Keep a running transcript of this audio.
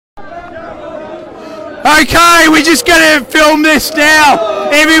Okay, we're just going to film this now.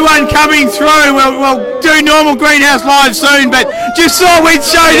 Everyone coming through. We'll do normal Greenhouse Live soon, but just thought we'd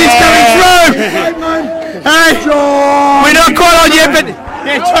show this coming through. Hey, we're not quite on yet, but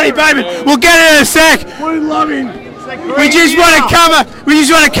yeah, Johnny Bateman. We'll get it in a sec. We love him. We just want to cover. We just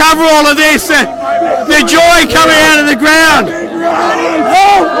want to cover all of this. The joy coming out of the ground.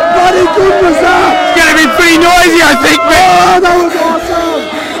 Oh, bloody good was that! It's going to be pretty noisy, I think. But Oh, that was awesome!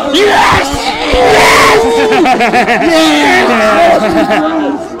 yes!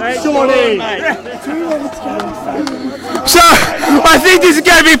 So I think this is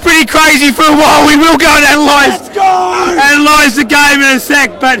going to be pretty crazy for a while. We will go and analyse the game in a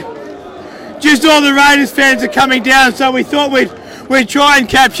sec, but just all the Raiders fans are coming down, so we thought we'd try and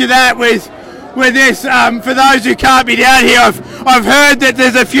capture that with this. For those who can't be down here, I've heard that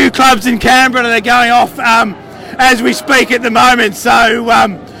there's a few clubs in Canberra that are going off as we speak at the moment, so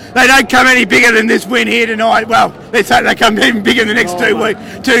they don't come any bigger than this win here tonight. Well, let's hope they come even bigger in the next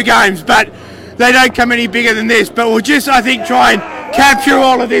two games, but they don't come any bigger than this. But we'll just, I think, try and capture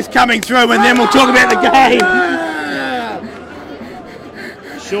all of this coming through, and then we'll talk about the game.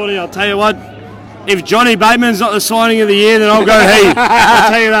 Shorty, I'll tell you what, if Johnny Bateman's not the signing of the year, then I'll go he. I'll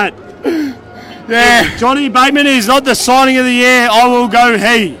tell you that. Yeah. If Johnny Bateman is not the signing of the year, I will go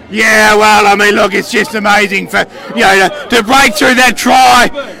he. Yeah, well, I mean, look, it's just amazing for to break through that try,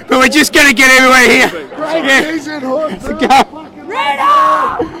 but we're just going to get everywhere here.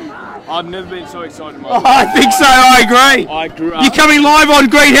 I've never been so excited in my life. I think so, I agree. I grew up. You're coming live on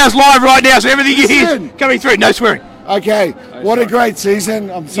Greenhouse Live right now, so everything you hear is coming through. No swearing. Okay, what a great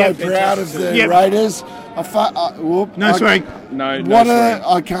season. I'm so proud of the Raiders. No swearing. No swearing.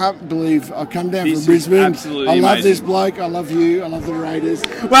 I can't believe I come down from Brisbane. I love amazing. this bloke. I love you. I love the Raiders.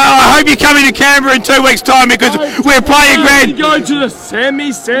 Well, I hope you're coming to Canberra in 2 weeks' time, because we're playing Go to the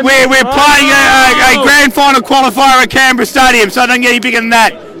semi. We're playing a grand final qualifier at Canberra Stadium, so don't get any bigger than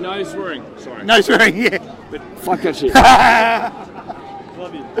that. No swearing. Sorry. No swearing. Yeah. But fuck that shit.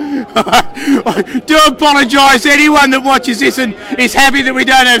 Love you. I do apologise to anyone that watches this and is happy that we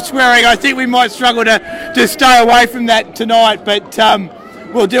don't have swearing. I think we might struggle to stay away from that tonight, but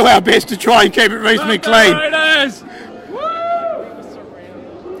we'll do our best to try and keep it reasonably clean. Raiders!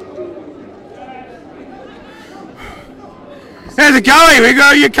 How's it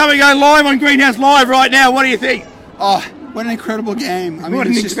going? You're coming on live on Greenhouse Live right now. What do you think? Oh, what an incredible game! I mean,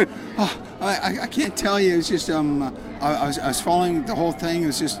 it's just, I can't tell you. It's just, I was following the whole thing. It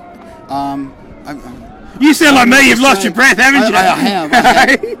was just, you sound like me. You've lost your breath, haven't you?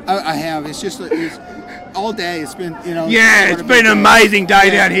 I have. It's just, all day. It's been, Yeah, it's been an amazing day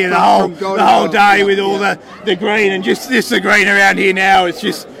down here. The whole day with all the green and just the green around here now. It's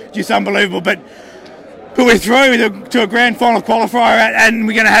just unbelievable. But we're through to a grand final qualifier, and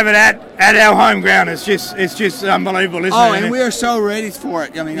we're going to have it at our home ground. It's just unbelievable, isn't it? Oh, and we are so ready for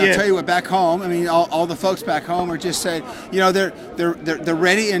it. I mean, I'll tell you what. Back home, I mean, all the folks back home are just saying, they're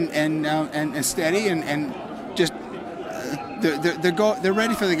ready and steady and just they're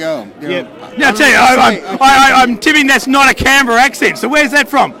ready for the go. Now, I'll tell you, I'm tipping that's not a Canberra accent. So where's that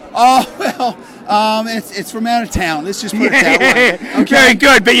from? Oh well. It's from out of town. Let's just put it that way. Okay. Very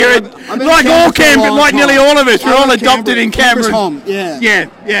good, but you're like all Canberra, like nearly all of us. We're all adopted in Canberra. Home. Yeah.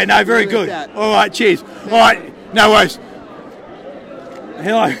 No, very good. All right, cheers. All right, no worries.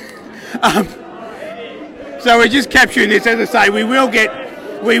 Hello. So we're just capturing this. As I say, we will get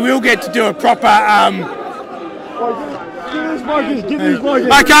to do a proper.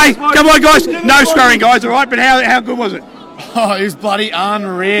 Okay, come on, guys. No swearing, guys. All right, but how good was it? Oh, it was bloody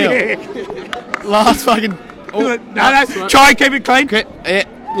unreal. Last fucking... No, try and keep it clean. Okay.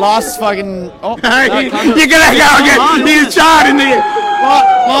 Last fucking... Oh, you're going to go again. He's charred in the...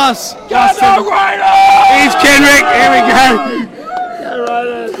 Last... Here's Kenrick. Here we go.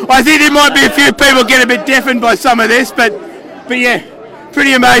 I think there might be a few people getting a bit deafened by some of this, but yeah,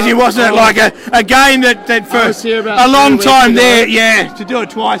 pretty amazing, wasn't it? Like a game that for a long time there, to do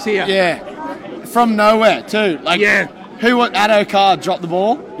it twice here. Yeah, from nowhere too. Like, Addo Carr dropped the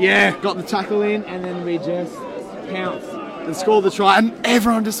ball. Yeah. Got the tackle in, and then we just pounced and scored the try, and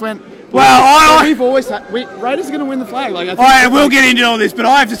everyone just went. Well, we've always had. Raiders are going to win the flag. Like, I will get into all this, but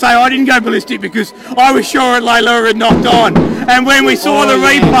I have to say I didn't go ballistic because I was sure Layla had knocked on, and when we saw the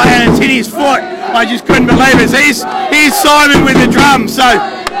replay and it's hit his foot, I just couldn't believe it. Here's Simon with the drums.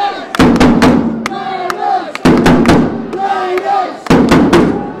 So.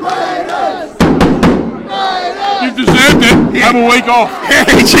 Deserved it. Have a week off.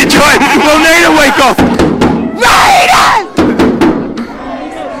 We'll need a week off. Raiders!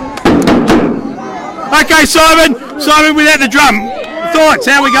 Okay, Simon, without the drum. Thoughts?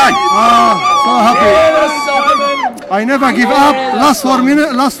 How are we going? So happy. I never give up. Last 4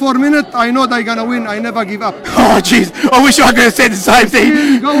 minutes, I know they're gonna win. I never give up. Oh, jeez. I wish I could have said the same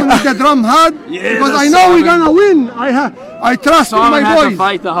thing. Going with the drum hard because I know we're gonna win. I trust in my boys.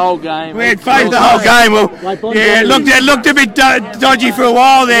 Faith the whole game. We had faith the whole game. Well, yeah, it looked a bit dodgy for a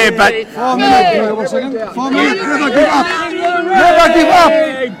while there, but 4 minutes. 4 minutes. Never give up. Never give up.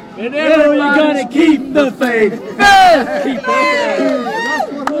 And we're gonna keep the faith. Keep the faith.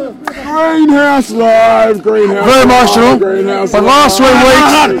 Greenhouse live, greenhouse. Very emotional. Greenhouse But last 3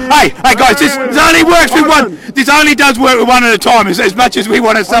 weeks. Hey guys, this only works with one. This only does work with one at a time. As much as we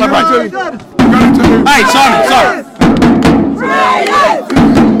want to celebrate. Hey, Simon.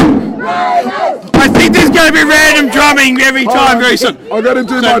 I think there's going to be random drumming every time very soon. I'm going to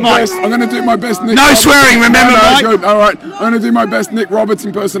do my best. I'm going to do my best. Nick No swearing, remember, Mike? Good. All right. I'm going to do my best Nick Roberts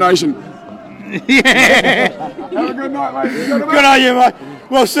impersonation. Yeah. Have a good night, mate. Good on you, mate.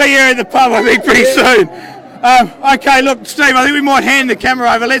 We'll see you at the pub, I think, pretty soon. Okay, look, Steve, I think we might hand the camera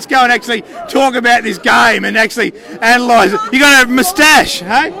over. Let's go and actually talk about this game and actually analyse it. You got a moustache,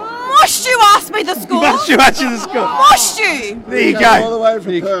 hey? Must you ask me the score? Must you ask the score? Must you? There you All go. the way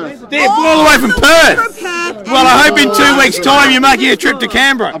from Perth. There, all the way from Perth. Well, I hope in 2 weeks' time you're making a trip to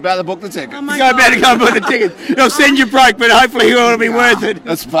Canberra. I'm about to book the ticket. Go about to go and book the ticket. It'll send you broke, but hopefully it'll be worth it.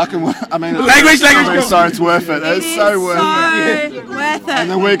 That's fucking. I mean, Language. So it's worth it. It's so worth it. Worth it. And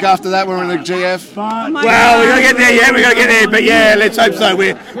the week after that, we're in the GF. Well, we got to get there. Yeah, we got to get there. But yeah, let's hope so.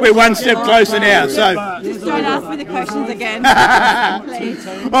 We're one step closer now. So. Just don't ask me the questions again. Please.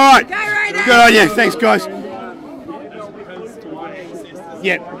 All right. Go Raiders. Good on you. Thanks, guys.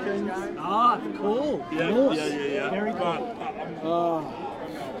 Yep. Ah, cool. Yeah. Very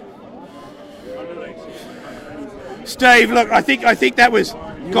Steve, look, I think that was.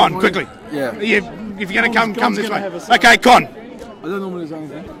 Con, quickly. Yeah. If you're going to come this way. Okay, Con. I don't normally say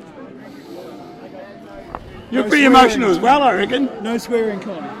anything. You're pretty emotional as well, I reckon. No swearing,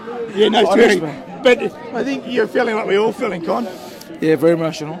 Con. Yeah, no swearing. But I think you're feeling like we're all feeling, Con. Yeah, very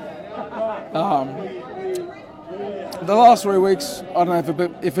emotional. The last 3 weeks, I don't know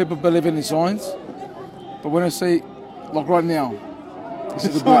if people believe in the signs, but when I see, like right now, you see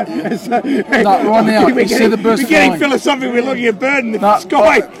the bird. Right now, you see the birds We're getting flying. philosophical. We're looking at bird in the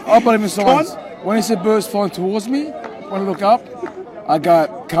sky. I believe in signs. When I see birds flying towards me, when I look up, I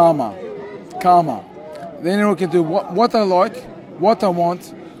go, karma. Then anyone can do what they like, what they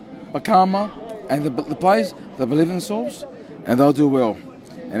want, but karma, and the players, they believe in themselves, and they'll do well.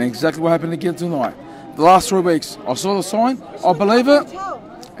 And exactly what happened again tonight. The last 3 weeks, I saw the sign, I believe it,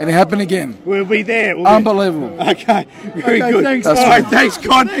 and it happened again. We'll be there. Unbelievable. Okay, very good. Thanks, all right, thanks,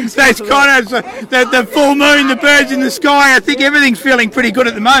 Con. Thanks, Con. The full moon, the birds in the sky, I think everything's feeling pretty good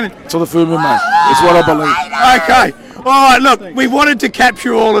at the moment. It's all the full moon, mate. It's what I believe. Okay. All right, look, we wanted to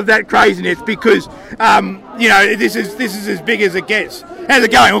capture all of that craziness because, this is as big as it gets. How's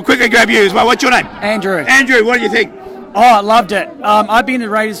it going? We'll quickly grab you as well. What's your name? Andrew. Andrew, what do you think? Oh, I loved it. I've been a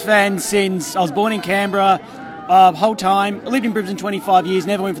Raiders fan since I was born in Canberra. Whole time. I lived in Brisbane 25 years,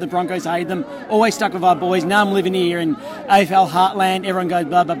 never went for the Broncos, hated them. Always stuck with our boys. Now I'm living here in AFL Heartland. Everyone goes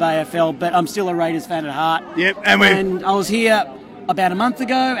blah, blah, blah, AFL, but I'm still a Raiders fan at heart. Yep, and I was here about a month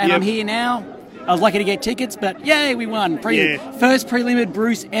ago, and Yep. I'm here now. I was lucky to get tickets, but yay, we won. First prelim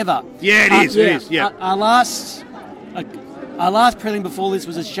Bruce ever. Yeah, it is. It is. Yeah. Our last prelim before this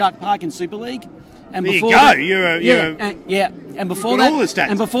was at Shark Park in Super League. And There you before go. that, and before got that, all the stats.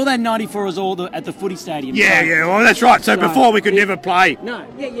 and before that, 94 was all at the Footy Stadium. Yeah. Well, that's right. So before we could never play. No,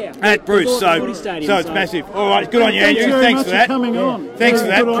 yeah. At Bruce, Before the so Footy Stadium, so it's massive. All right, good on you, Andrew. Thanks for that. coming on. Thanks for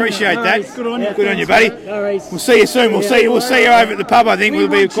that. Appreciate that. Good on you. Good on you, buddy. No worries. We'll see you soon. We'll see you over at the pub. I think we'll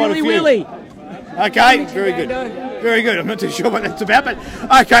be quite a few. Willy. Okay, very good. Very good. I'm not too sure what that's about, but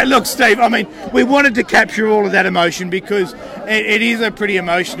okay. Look, Steve. I mean, we wanted to capture all of that emotion because it is a pretty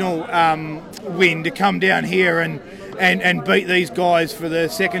emotional win to come down here and beat these guys for the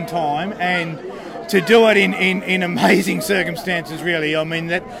second time and to do it in amazing circumstances. Really, I mean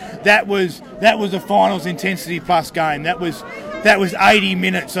that was a finals intensity plus game. That was 80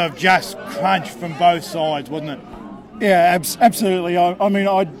 minutes of just crunch from both sides, wasn't it? Yeah, absolutely. I mean,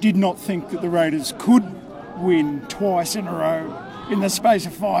 I did not think that the Raiders could win twice in a row in the space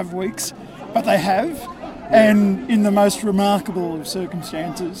of 5 weeks, but they have, and in the most remarkable of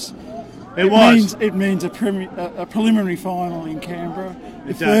circumstances. It means a preliminary final in Canberra,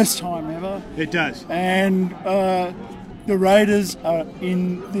 the first time ever. It does. And the Raiders are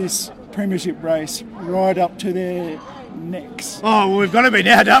in this premiership race right up to their necks. Oh, well, we've got to be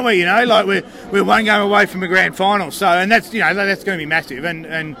now, don't we? You know, like we're one game away from a grand final. So, and that's that's going to be massive,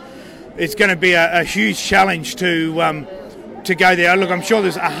 and it's going to be a huge challenge to to go there. Look, I'm sure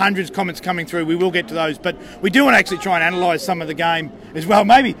there's hundreds of comments coming through. We will get to those, but we do want to actually try and analyse some of the game as well.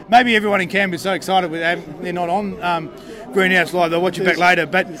 Maybe everyone in Canberra is so excited they're not on Greenhouse Live. They'll watch it back later.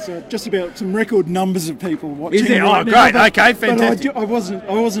 But there's just about some record numbers of people watching. Is there? Right great. Now, but, okay, fantastic. But I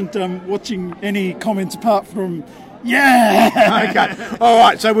wasn't watching any comments apart from okay. All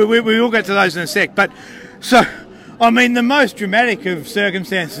right. So we will get to those in a sec. But so I mean, the most dramatic of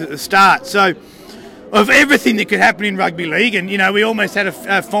circumstances at the start. So, of everything that could happen in rugby league, and we almost had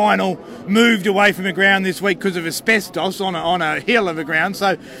a final moved away from the ground this week because of asbestos on a hill of the ground.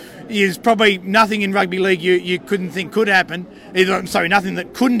 So there's probably nothing in rugby league you couldn't think could happen. Nothing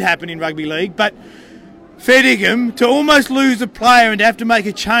that couldn't happen in rugby league. But fair dinkum to almost lose a player and to have to make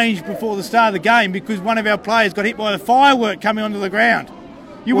a change before the start of the game because one of our players got hit by a firework coming onto the ground.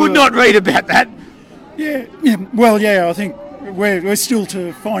 You would not read about that. Yeah. Well, I think we're still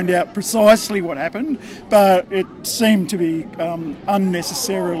to find out precisely what happened, but it seemed to be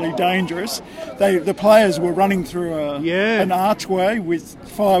unnecessarily dangerous. The players were running through an archway with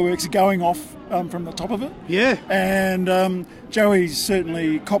fireworks going off from the top of it. Yeah. And Joey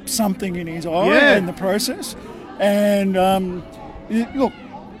certainly copped something in his eye in the process. And look,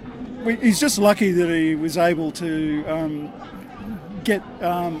 he's just lucky that he was able to get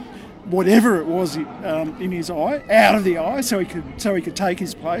whatever it was in his eye out of the eye, so he could take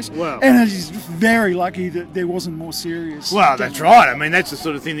his place. Wow. And he's very lucky that there wasn't more serious. Well, that's right. I mean, that's the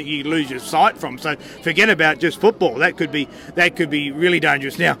sort of thing that you lose your sight from. So forget about just football. That could be really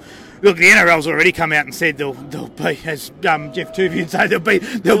dangerous. Now, look, the NRL's already come out and said there'll be, as Jeff Tuvian said,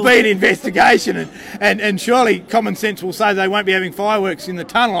 there'll be an investigation, and surely common sense will say they won't be having fireworks in the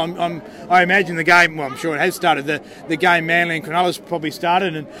tunnel. I imagine the game. Well, I'm sure it has started. The game Manly and Cronulla's probably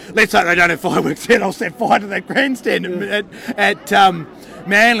started, and let's hope they don't have fireworks then. I'll set fire to that grandstand at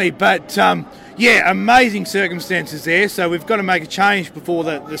Manly. But amazing circumstances there. So we've got to make a change before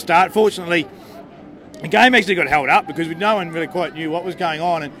the start. Fortunately, the game actually got held up because no one really quite knew what was going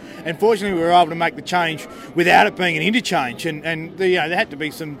on, and fortunately we were able to make the change without it being an interchange, and there had to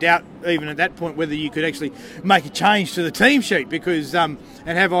be some doubt even at that point whether you could actually make a change to the team sheet because and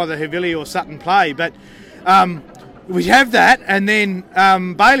have either Havili or Sutton play, but we have that, and then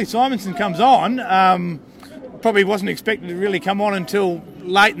Bailey Simonson comes on. Probably wasn't expected to really come on until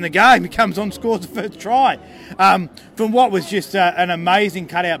late in the game. He comes on, scores the first try from what was just an amazing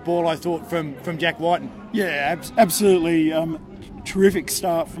cutout ball, I thought, from Jack Whiten. Yeah, absolutely terrific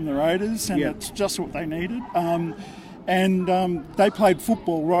start from the Raiders, and it's just what they needed. And they played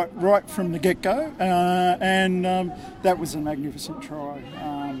football right from the get-go, and that was a magnificent try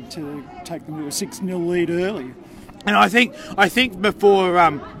to take them to a 6-0 lead early. And I think before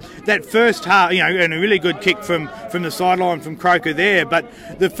that first half, and a really good kick from the sideline from Croker there, but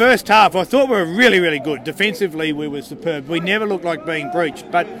the first half I thought we were really, really good. Defensively we were superb. We never looked like being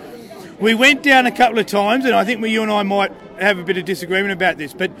breached, but we went down a couple of times, and I think you and I might have a bit of disagreement about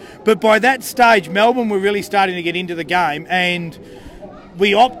this, but by that stage Melbourne were really starting to get into the game, and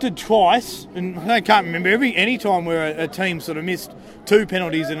we opted twice, and I can't remember any time where a team sort of missed 2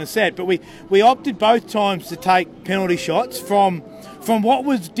 penalties in a set, but we opted both times to take penalty shots from what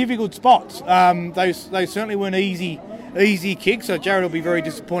was difficult spots. They certainly weren't easy kicks, so Jared will be very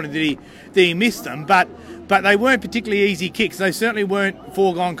disappointed that he missed them, but they weren't particularly easy kicks. They certainly weren't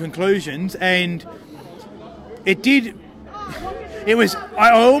foregone conclusions, and I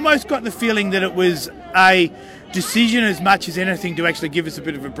almost got the feeling that it was a decision as much as anything to actually give us a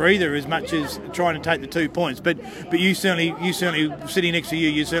bit of a breather, as much as trying to take the 2 points. But you certainly sitting next to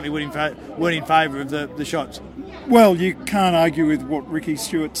you certainly weren't in favour of the shots. Well, you can't argue with what Ricky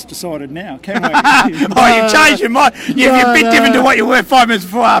Stewart's decided now, can we? You've changed your mind. You're a bit different to what you were 5 minutes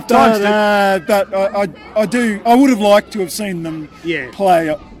before half time. But I would have liked to have seen them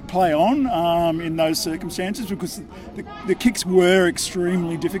play on in those circumstances, because the kicks were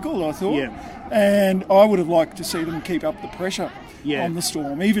extremely difficult, I thought. Yeah. And I would have liked to see them keep up the pressure on the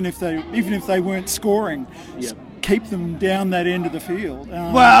Storm, even if they weren't scoring. Yeah. Keep them down that end of the field.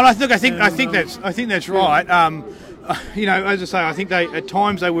 Well, I think that's right. As I say, I think at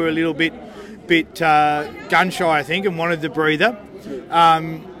times they were a little bit gun shy, I think, and wanted the breather.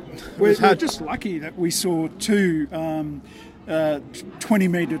 We're just lucky that we saw 2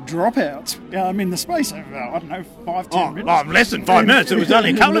 20-metre dropouts in the space of, 5-10 minutes. Less than 5 minutes. It was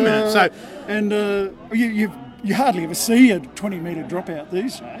only a couple of minutes. So, and you hardly ever see a 20-metre dropout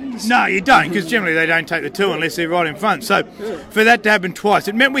these days. No, you don't, because generally they don't take the 2 unless they're right in front. So for that to happen twice,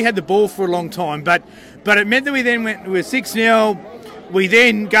 it meant we had the ball for a long time, but it meant that we then went with 6-0. We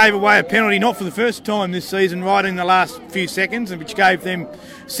then gave away a penalty, not for the first time this season, right in the last few seconds, which gave them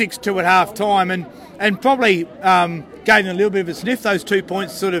 6-2 at half time, and probably gave them a little bit of a sniff. Those 2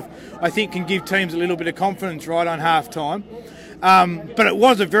 points sort of, I think, can give teams a little bit of confidence right on half time. But it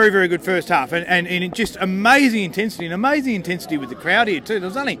was a very, very good first half, and just amazing intensity with the crowd here too. There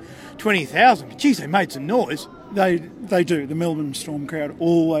was only 20,000, but geez, they made some noise. They do. The Melbourne Storm crowd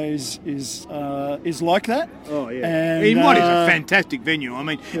always is like that. Oh yeah, and what is a fantastic venue. I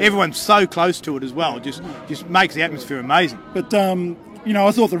mean, everyone's so close to it as well. Just makes the atmosphere amazing. But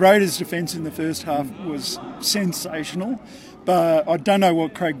I thought the Raiders' defence in the first half was sensational. But I don't know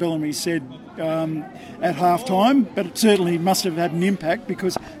what Craig Bellamy said at half time, but it certainly must have had an impact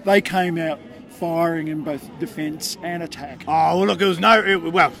because they came out firing in both defence and attack. Oh well,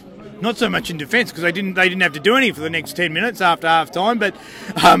 look, not so much in defence because they didn't have to do anything for the next 10 minutes after half time, but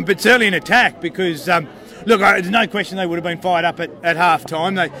certainly in attack because there's no question they would have been fired up at half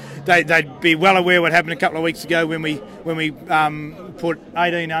time. They'd be well aware what happened a couple of weeks ago when we put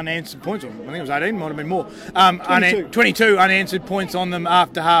 18 unanswered points, or I think it was 18, might have been more, 22 unanswered points on them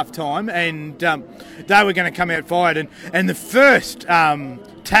after half time, and they were going to come out fired. And the first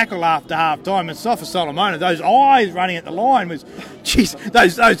tackle after half time, and Sofa Solomona, those eyes running at the line was, geez,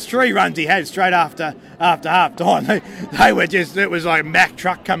 those 3 runs he had straight after half time, they were just, it was like a Mack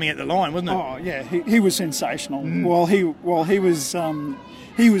truck coming at the line, wasn't it? Oh yeah, he was sensational. While he was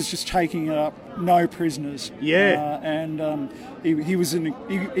just taking it up, no prisoners. Yeah, he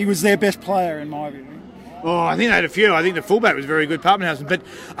was their best player in my view. Oh, I think they had a few. I think the fullback was very good, Pappenhausen. But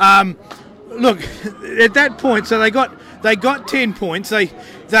look, at that point, so they got 10 points. They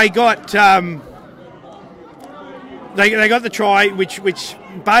got the try, which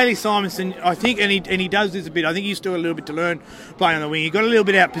Bailey Simonson, I think, and he does this a bit. I think he's still a little bit to learn playing on the wing. He got a little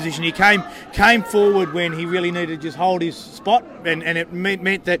bit out of position. He came forward when he really needed to just hold his spot, and it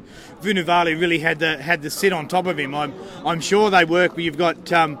meant that Vunivalu really had the sit on top of him. I'm sure they work. You've got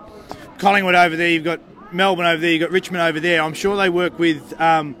Collingwood over there. You've got Melbourne over there. You've got Richmond over there. I'm sure they work with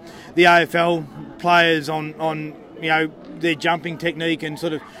the AFL players on their jumping technique and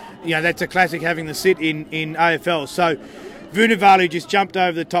sort of. That's a classic, having the sit in AFL. So Vunivalu just jumped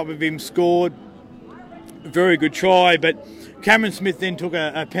over the top of him, scored a very good try, but Cameron Smith then took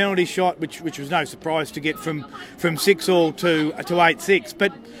a penalty shot, which was no surprise to get from 6-all to 8-6.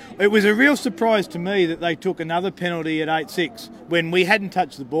 But it was a real surprise to me that they took another penalty at 8-6 when we hadn't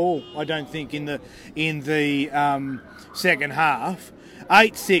touched the ball, I don't think, in the second half.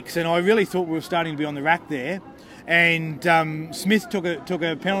 8-6, and I really thought we were starting to be on the rack there. And Smith took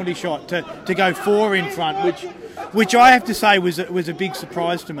a penalty shot to go 4 in front, which I have to say was a big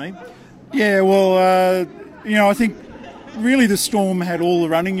surprise to me. Yeah, well, I think really the Storm had all the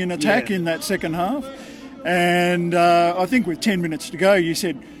running in attack in that second half, and I think with 10 minutes to go, you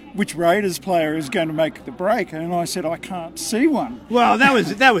said which Raiders player is going to make the break, and I said I can't see one. Well, that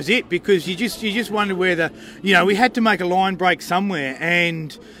was it, because you just wondered where we had to make a line break somewhere,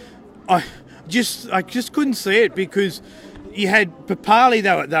 and I just couldn't see it because you had Papali.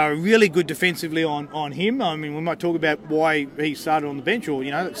 They were really good defensively on him. I mean, we might talk about why he started on the bench, or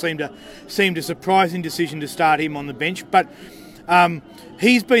it seemed a surprising decision to start him on the bench. But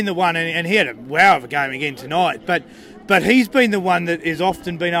he's been the one, and he had a wow of a game again tonight. But he's been the one that has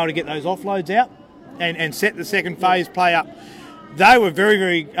often been able to get those offloads out and set the second phase play up. They were very,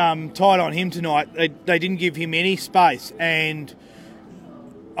 very tight on him tonight. They didn't give him any space, and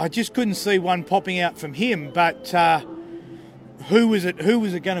I just couldn't see one popping out from him. But who was it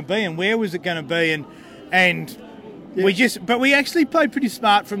going to be, and where was it going to be? And we actually played pretty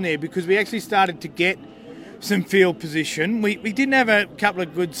smart from there, because we actually started to get some field position. We didn't have a couple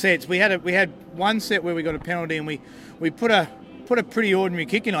of good sets. We had one set where we got a penalty, and we put a pretty ordinary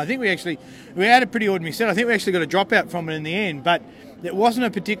kick in. I think we had a pretty ordinary set. I think we actually got a dropout from it in the end, but it wasn't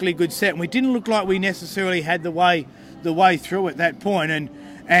a particularly good set, and we didn't look like we necessarily had the way through at that point.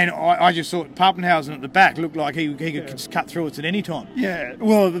 And I just thought Pappenhausen at the back looked like he could just cut through us at any time. Yeah,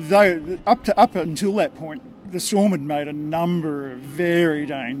 well, up until that point, the Storm had made a number of very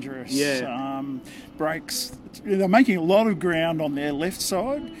dangerous breaks. They're making a lot of ground on their left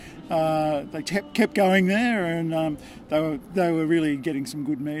side. They kept going there, and they were really getting some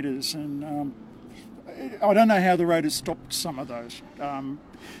good metres. And I don't know how the Raiders stopped some of those. Of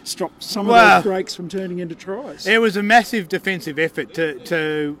those breaks from turning into tries. It was a massive defensive effort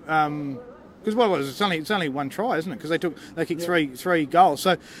to because what was it? It's only one try, isn't it? Because they kicked three goals.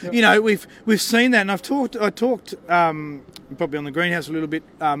 So we've seen that, and I talked probably on the Greenhouse a little bit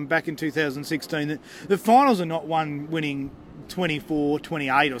back in 2016 that the finals are not one winning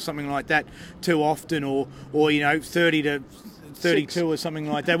 24-28 or something like that too often, or 30 to 32 or something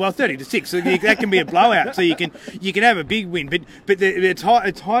like that. Well, 30-6. So that can be a blowout. So you can have a big win, but it's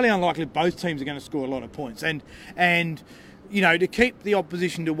highly unlikely both teams are going to score a lot of points. And you know, to keep the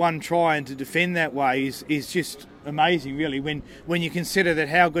opposition to one try and to defend that way is just amazing, really, when you consider that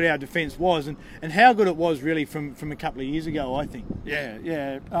how good our defence was and how good it was really from a couple of years ago, I think.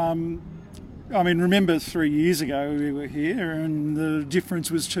 Yeah. I mean, remember 3 years ago we were here and the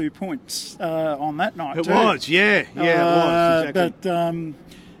difference was 2 points on that night. It was, yeah, it was, exactly. But,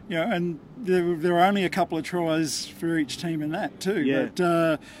 you know, and there were only a couple of tries for each team in that too. Yeah.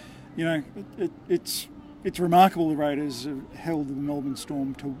 But, you know, it's remarkable the Raiders have held the Melbourne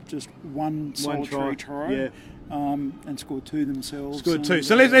Storm to just one solitary try. Yeah. And scored 2 themselves. Scored 2.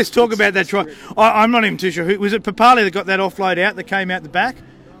 So let's talk about that try. I'm not even too sure. Was it Papali that got that offload out that came out the back?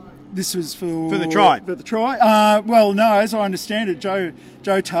 This was for the try. For the try. Well, no, as I understand it, Joe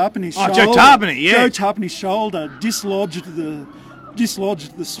Tarpany's shoulder. Joe Tarpany, yeah. Joe Tarpany's shoulder dislodged the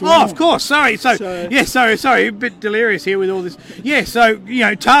Storm. Oh, of course. Sorry. Sorry. A bit delirious here with all this. Yeah. So you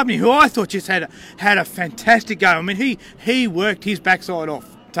know, Tarpany, who I thought just had a fantastic game. I mean, he worked his backside off,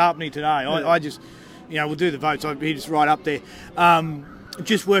 Tarpany, today. I just, you know, we'll do the votes. He's just right up there.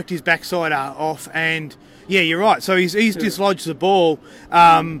 Just worked his backside off, and yeah, you're right. So he's dislodged the ball.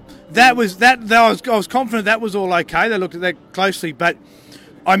 I was confident that was all okay. They looked at that closely, but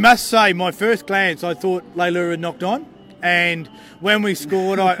I must say, my first glance, I thought Leilua had knocked on. And when we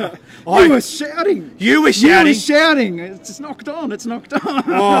scored, you were shouting. You were shouting. You were shouting. It's knocked on. It's knocked on.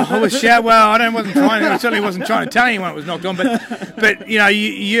 Oh, I was shouting. Well, I certainly wasn't trying to tell anyone it was knocked on. But you know,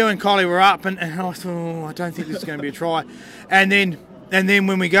 you and Collie were up, and I thought, I don't think this is going to be a try. And then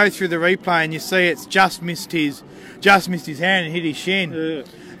when we go through the replay and you see it's just missed his hand and hit his shin,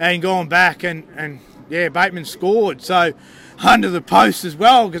 and gone back, and Bateman scored. So under the post as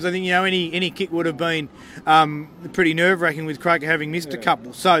well, because I think, you know, any kick would have been pretty nerve-wracking with Croker having missed a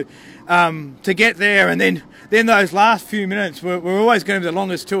couple. So to get there, and then those last few minutes were always going to be the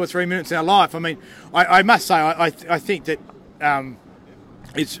longest 2 or 3 minutes in our life. I mean, I must say, I think that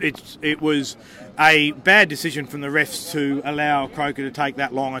it was a bad decision from the refs to allow Croker to take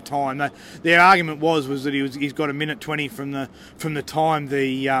that long a time. Their argument was that he's got a minute 20 from the time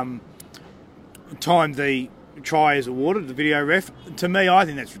the try is awarded, the video ref. To me, I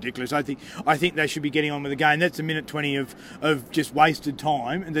think that's ridiculous. I think they should be getting on with the game. That's a minute 20 of just wasted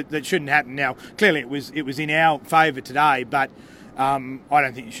time, and that shouldn't happen. Now, clearly it was in our favour today, but I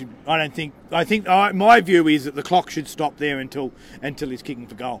don't think you should. I think my view is that the clock should stop there until he's kicking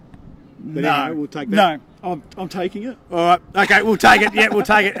for goal. But no, anyway, we'll take that. No, I'm taking it. All right, okay, we'll take it. Yeah, we'll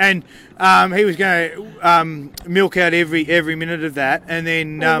take it. And he was going to milk out every minute of that, and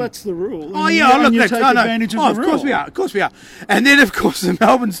then. Well, that's the rule. Oh yeah, look, take advantage of the rule. Of course we are. And then, of course, the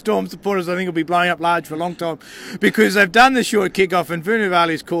Melbourne Storm supporters, I think, will be blowing up large for a long time, because they've done the short kick-off and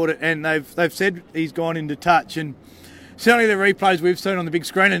Vunivalu's caught it, and they've said he's gone into touch, and certainly the replays we've seen on the big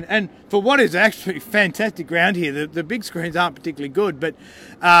screen, and for what is actually fantastic ground here, the big screens aren't particularly good, but.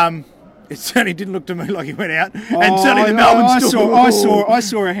 It certainly didn't look to me like he went out, and certainly the Melbourne Storm. I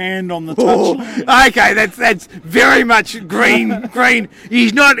saw a hand on the touchline. Okay, that's very much green.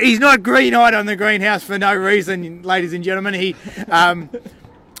 He's not green-eyed on the greenhouse for no reason, ladies and gentlemen.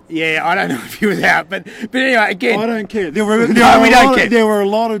 Yeah, I don't know if he was out, but anyway, again, I don't care. There were a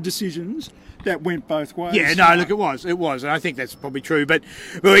lot of decisions that went both ways. Yeah, no, look, it was, and I think that's probably true. But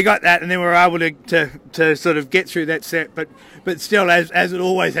we got that, and then we were able to sort of get through that set. But still, as it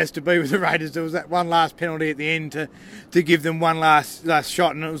always has to be with the Raiders, there was that one last penalty at the end to give them one last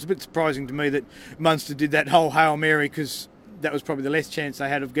shot, and it was a bit surprising to me that Munster did that whole Hail Mary, because that was probably the less chance they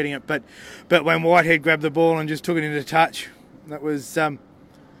had of getting it. But when Whitehead grabbed the ball and just took it into touch, that was.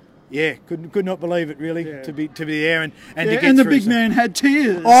 Yeah, could not believe it, really, to be there and to get and the through. big man had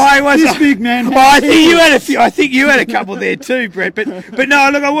tears. This big man. I think you had a couple there too, Brett. But no,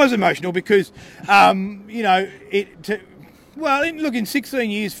 look, I was emotional because you know in 16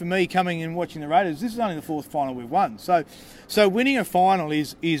 years for me coming and watching the Raiders, this is only the 4th final we've won. So winning a final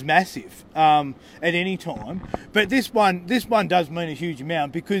is massive at any time. But this one does mean a huge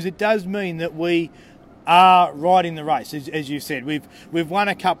amount, because it does mean that we are right in the race, as you said. We've won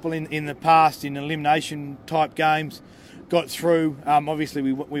a couple in the past in elimination type games, got through. Obviously,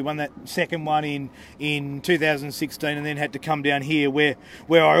 we won that second one in 2016, and then had to come down here where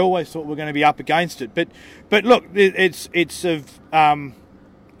I always thought we're going to be up against it. But look, it's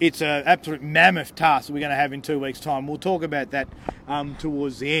an absolute mammoth task that we're going to have in 2 weeks' time. We'll talk about that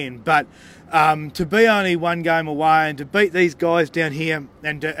towards the end. But to be only one game away and to beat these guys down here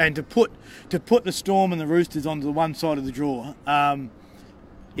and to put the Storm and the Roosters onto the one side of the draw,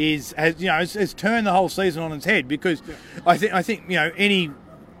 has turned the whole season on its head, because I think any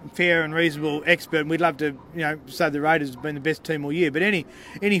fair and reasonable expert, and we'd love to say the Raiders have been the best team all year, but any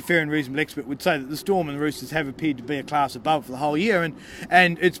fair and reasonable expert would say that the Storm and the Roosters have appeared to be a class above for the whole year,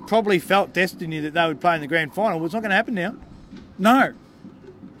 and it's probably felt destiny that they would play in the grand final. Well, it's not going to happen now. No,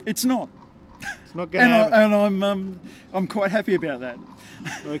 it's not. It's not going to happen. And I'm quite happy about that.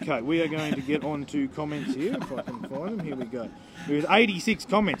 Okay, we are going to get on to comments here, if I can find them. Here we go. There's 86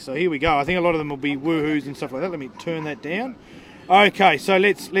 comments, so here we go. I think a lot of them will be woohoos and stuff like that. Let me turn that down. Okay, so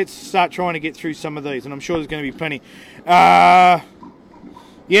let's start trying to get through some of these, and I'm sure there's going to be plenty.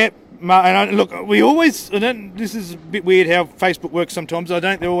 Yep. And look, we always, this is a bit weird how Facebook works sometimes.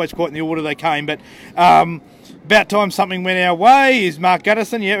 They're always quite in the order they came, but about time something went our way is Mark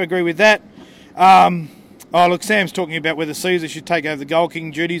Guttison. Yeah, agree with that. Oh, look, Sam's talking about whether Caesar should take over the goal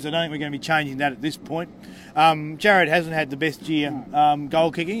kicking duties. I don't think we're going to be changing that at this point. Jared hasn't had the best year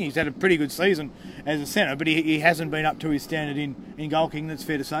goal kicking. He's had a pretty good season as a centre, but he hasn't been up to his standard in goal kicking, that's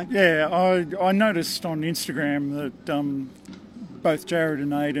fair to say. Yeah, I noticed on Instagram that both Jared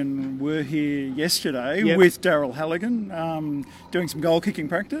and Aidan were here yesterday with Daryl Halligan doing some goal kicking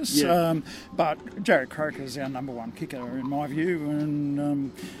practice. But Jared Croker's our number one kicker in my view,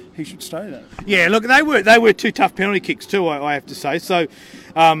 and he should stay there. Yeah, look, they were two tough penalty kicks too, I have to say. So,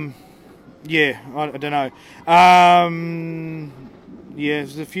 yeah, I don't know. Yeah,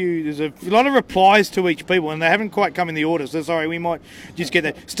 there's a lot of replies to each people, and they haven't quite come in the order. So sorry, we might just get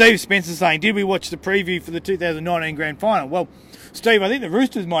that. Steve Spencer saying, "Did we watch the preview for the 2019 Grand Final?" Well, Steve, I think the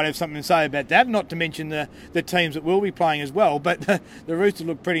Roosters might have something to say about that. Not to mention the teams that will be playing as well. But the Roosters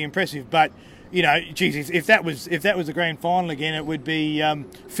look pretty impressive. But geez, if that was a Grand Final again, it would be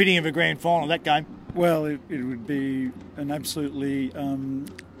fitting of a Grand Final, that game. Well, it would be an absolutely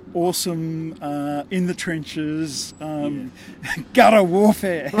awesome in the trenches gutter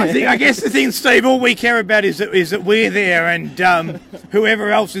warfare. I guess the thing, Steve, all we care about is that we're there, and whoever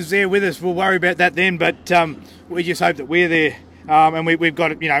else is there with us, we'll worry about that then. But we just hope that we're there, and we've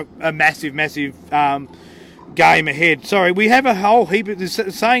got a massive game ahead. Sorry, we have a whole heap of this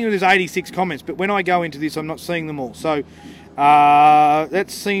saying there's 86 comments, but when I go into this, I'm not seeing them all. So that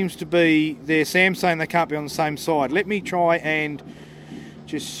seems to be there. Sam saying they can't be on the same side. Let me try and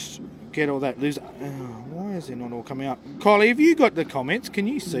just get all that. Why is it not all coming up? Kylie, have you got the comments? Can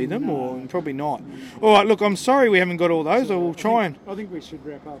you see them? Or probably not. All right, look, I'm sorry we haven't got all those. I will try and... I think we should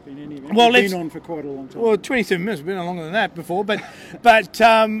wrap up in any event. Well, we've been on for quite a long time. Well, 27 minutes. We've been longer than that before. But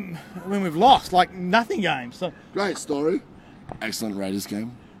when we've lost, like nothing games. So. Great story. Excellent Raiders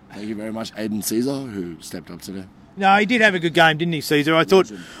game. Thank you very much, Aidan Caesar, who stepped up today. No, he did have a good game, didn't he, Caesar? I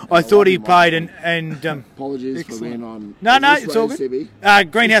thought he played and apologies for being on. No, it's all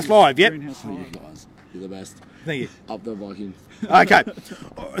good. Greenhouse Live, yep. Greenhouse Live. You guys, you're the best. Thank you. Up the Vikings. Okay,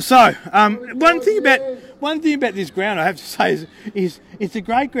 so one thing about this ground I have to say is it's a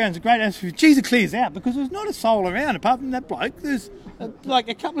great ground, it's a great atmosphere. Geez, it clears out because there's not a soul around apart from that bloke. There's like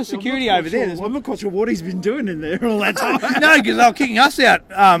a couple of security over there. I'm not quite sure what he's been doing in there all that time. No, because they were kicking us out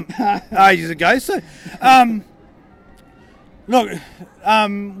ages ago. So. Look,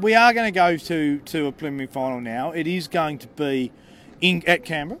 we are going to go to a preliminary final now. It is going to be at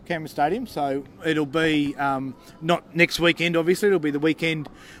Canberra Stadium, so it'll be not next weekend, obviously. It'll be the weekend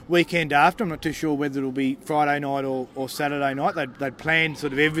after. I'm not too sure whether it'll be Friday night or Saturday night. They'd planned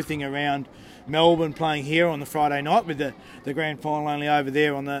sort of everything around Melbourne playing here on the Friday night with the grand final only over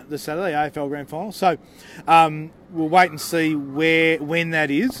there on the Saturday, AFL grand final. So we'll wait and see when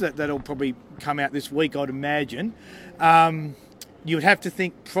that is. That'll probably come out this week, I'd imagine. You would have to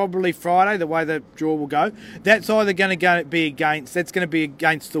think probably Friday, the way the draw will go. That's either going to be against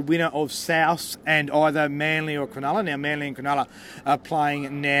the winner of South and either Manly or Cronulla. Now, Manly and Cronulla are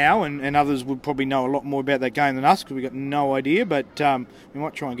playing now, and others would probably know a lot more about that game than us because we've got no idea, but we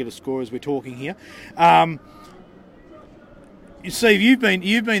might try and get a score as we're talking here. Steve, you've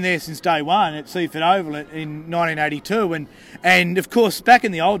been there since day one at Seaford Oval in 1982, and of course back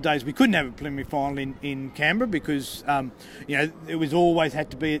in the old days we couldn't have a preliminary final in Canberra because it was always had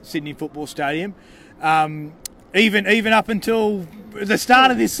to be at Sydney Football Stadium, even up until the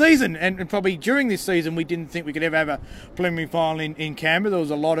start of this season, and probably during this season we didn't think we could ever have a preliminary final in Canberra. There was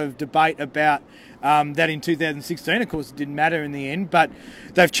a lot of debate about that in 2016. Of course, it didn't matter in the end, but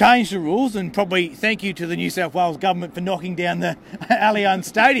they've changed the rules, and probably thank you to the New South Wales government for knocking down the Allianz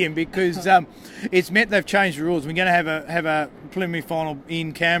Stadium because it's meant they've changed the rules. We're going to have a preliminary final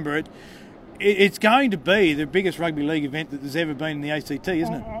in Canberra. It's going to be the biggest rugby league event that there's ever been in the ACT,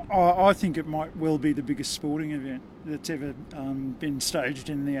 isn't it? I think it might well be the biggest sporting event that's ever been staged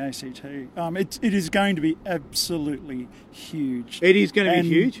in the ACT. It is going to be absolutely huge. It is going to be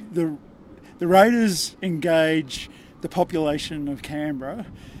huge. The Raiders engage the population of Canberra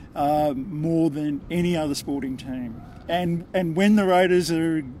more than any other sporting team. And when the Raiders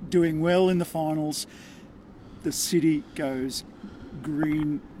are doing well in the finals, the city goes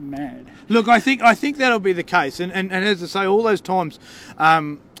green mad. Look, I think that'll be the case, and as I say, all those times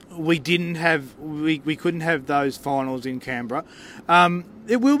we couldn't have those finals in Canberra.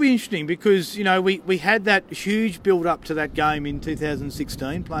 It will be interesting because we had that huge build up to that game in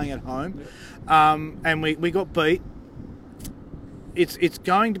 2016 playing at home, and we got beat. It's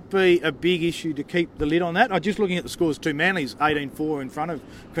going to be a big issue to keep the lid on that. I'm just looking at the scores too. Manly's 18-4 in front of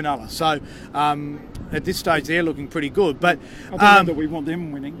Cronulla. So at this stage, they're looking pretty good. But I don't know that we want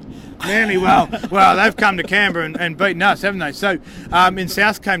them winning. Manly, well, they've come to Canberra and beaten us, haven't they? So in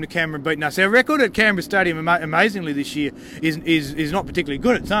South came to Canberra and beaten us. Our record at Canberra Stadium, amazingly this year, is not particularly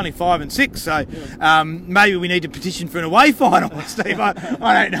good. It's only 5-6. So maybe we need to petition for an away final, Steve.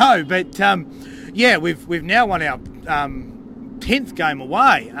 I don't know, but we've now won our 10th game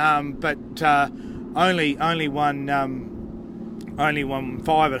away, but only won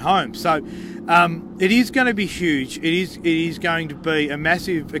 5 at home. So it is going to be huge. It is going to be a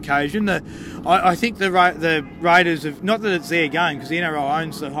massive occasion. I think the Raiders have, not that it's their game because the NRL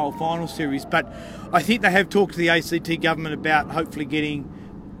owns the whole final series, but I think they have talked to the ACT government about hopefully getting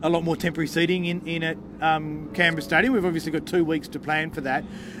a lot more temporary seating in at Canberra Stadium. We've obviously got 2 weeks to plan for that.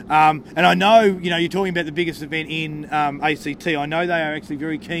 And I know, you're talking about the biggest event in ACT. I know they are actually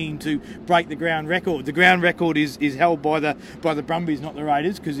very keen to break the ground record. The ground record is held by the Brumbies, not the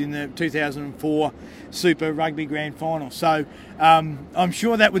Raiders, because in the 2004 Super Rugby Grand Final. So I'm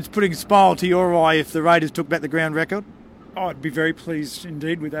sure that was putting a smile to your eye if the Raiders took back the ground record. I'd be very pleased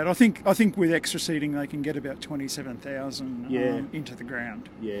indeed with that. I think with extra seating they can get about 27,000 into the ground.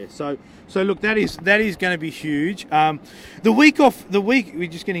 Yeah. So look, that is going to be huge. The week we're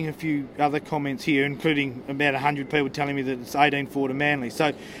just getting a few other comments here, including about 100 people telling me that it's 18-4 to Manly.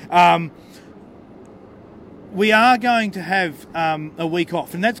 So we are going to have a week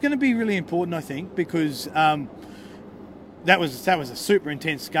off, and that's going to be really important, I think, because that was a super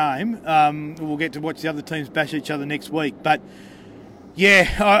intense game. We'll get to watch the other teams bash each other next week. But, yeah,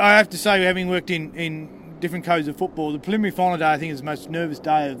 I have to say, having worked in different codes of football, the preliminary final day, I think, is the most nervous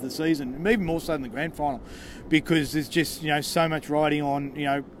day of the season, even more so than the grand final, because there's just, so much riding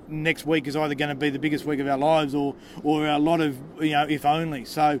on, next week is either going to be the biggest week of our lives or a lot of, if only.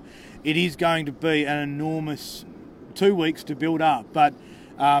 So it is going to be an enormous 2 weeks to build up, but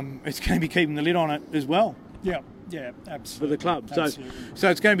it's going to be keeping the lid on it as well. Yeah, absolutely. For the club. Absolutely. So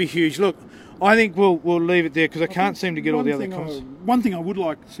it's going to be huge. Look, I think we'll leave it there because I can't seem to get all the other comments. One thing I would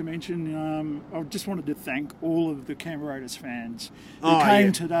like to mention, I just wanted to thank all of the Canberra Raiders fans who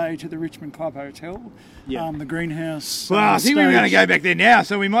came today to the Richmond Club Hotel, the greenhouse. Well, I think we're going to go back there now,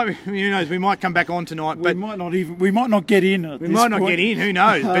 so we might be, who knows, we might come back on tonight. We might not get in at this point. We might not get in, who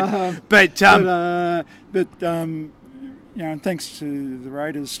knows. And thanks to the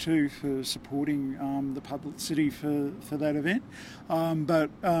Raiders too for supporting the publicity for that event.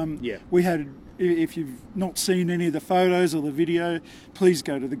 We had, if you've not seen any of the photos or the video, please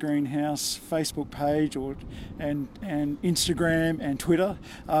go to the Greenhouse Facebook page and Instagram and Twitter.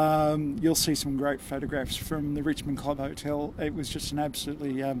 You'll see some great photographs from the Richmond Club Hotel. It was just an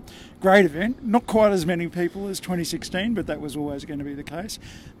absolutely great event. Not quite as many people as 2016, but that was always going to be the case.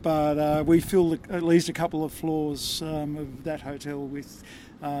 But we filled at least a couple of floors of that hotel with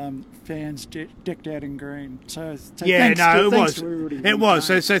fans decked out in green. It was.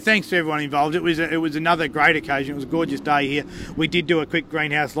 So thanks to everyone involved. It was another great occasion. It was a gorgeous day here. We did do a quick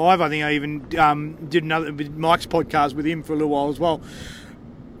Greenhouse Live. I think I even did another Mike's podcast with him for a little while as well.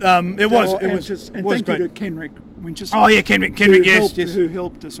 It was thank great. you to Kenrick Winchester. Oh yeah, Kenrick, yes. Who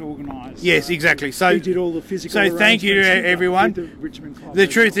helped us organise. Yes, exactly. So he did all the physical. So thank you to everyone. The Richmond Club. The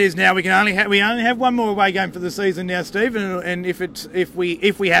truth is now we only have one more away game for the season now, Steve, and if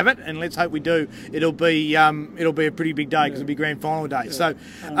we have it, and let's hope we do, it'll be a pretty big day because it'll be grand final day. Yeah. So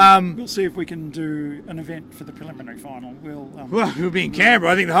we'll see if we can do an event for the preliminary final. We'll be in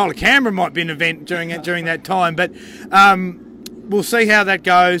Canberra. I think the whole of Canberra might be an event during that time, but. We'll see how that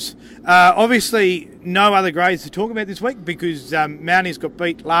goes. Obviously, no other grades to talk about this week because Mounties got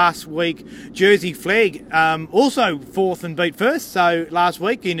beat last week. Jersey Flag also fourth and beat first. So last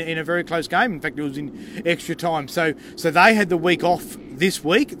week in a very close game. In fact, it was in extra time. So they had the week off this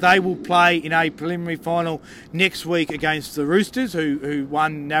week. They will play in a preliminary final next week against the Roosters, who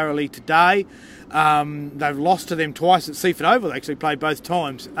won narrowly today. They've lost to them twice at Seaford Oval. They actually played both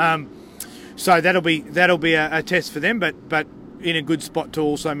times. So that'll be a test for them, but in a good spot to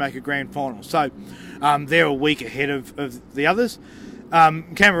also make a grand final. So they're a week ahead of the others.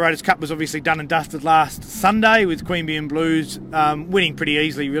 Canberra Raiders Cup was obviously done and dusted last Sunday with Queanbeyan Blues winning pretty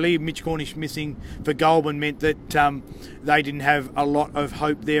easily, really. Mitch Cornish missing for Goulburn meant that they didn't have a lot of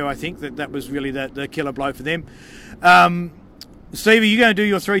hope there. I think that was really the killer blow for them. Steve, are you going to do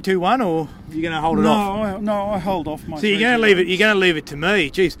your 3-2-1 or are you going to hold it off? No, I hold off my. So you're going to leave it to me.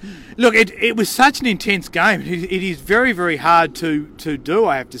 Jeez, look, it was such an intense game. It is very, very hard to do,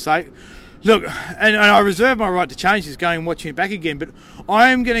 I have to say. Look, and I reserve my right to change this going and watching it back again, but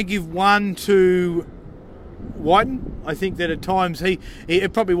I am going to give one to Whiten. I think that at times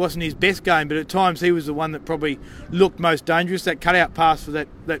it probably wasn't his best game, but at times he was the one that probably looked most dangerous. That cutout pass for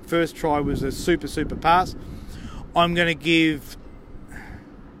that first try was a super, super pass. I'm going to give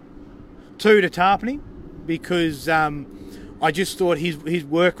 2 to Tarpany because I just thought his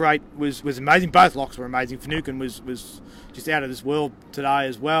work rate was amazing. Both locks were amazing. Finucane was just out of this world today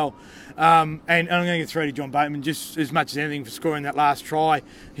as well. And I'm going to give 3 to John Bateman just as much as anything for scoring that last try.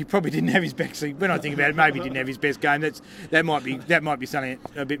 He probably didn't have his best. When I think about it, maybe he didn't have his best game. That might be something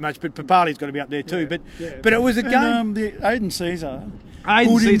a bit much. But Papali's got to be up there too. But it was a game. Aiden Caesar.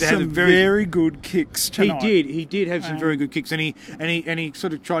 Caesar had some very good kicks tonight. He did have some very good kicks, and he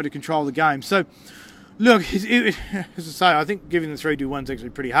sort of tried to control the game. So, look, as I say, I think giving the 3-2-1 is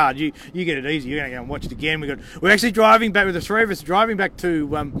actually pretty hard. You get it easy. You're going to go and watch it again. We're actually driving back with the three of us, driving back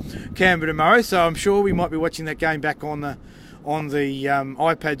to Canberra tomorrow. So I'm sure we might be watching that game back on the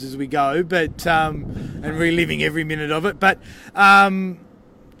iPads as we go, but and reliving every minute of it. But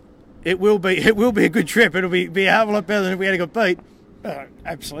it will be a good trip. It'll be a hell of a lot better than if we had got beat.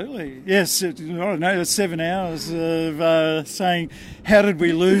 Absolutely. Yes, I don't know, it's 7 hours of saying, how did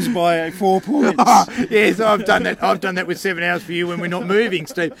we lose by 4 points? Yes, I've done that. I've done that with 7 hours for you when we're not moving,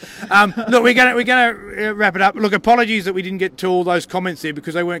 Steve. Look, we're going to wrap it up. Look, apologies that we didn't get to all those comments there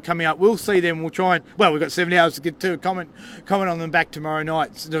because they weren't coming up. We'll see them. We'll try and, we've got 7 hours to get to a comment on them back tomorrow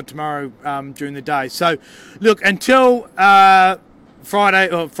night, tomorrow during the day. So, look, until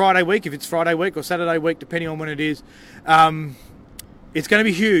Friday week, if it's Friday week or Saturday week, depending on when it is, it's going to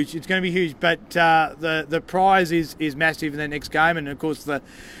be huge. It's going to be huge, but the prize is massive in the next game, and of course the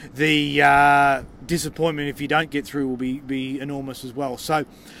disappointment if you don't get through will be enormous as well. So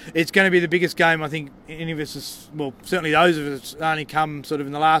it's going to be the biggest game I think any of us, certainly those of us only come sort of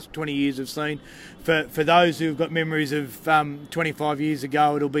in the last 20 years have seen. For those who've got memories of 25 years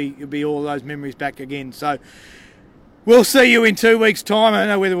ago, it'll be all those memories back again. So. We'll see you in 2 weeks' time. I don't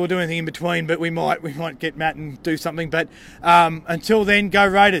know whether we'll do anything in between, but we might get Matt and do something. But until then, go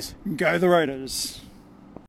Raiders. Go the Raiders.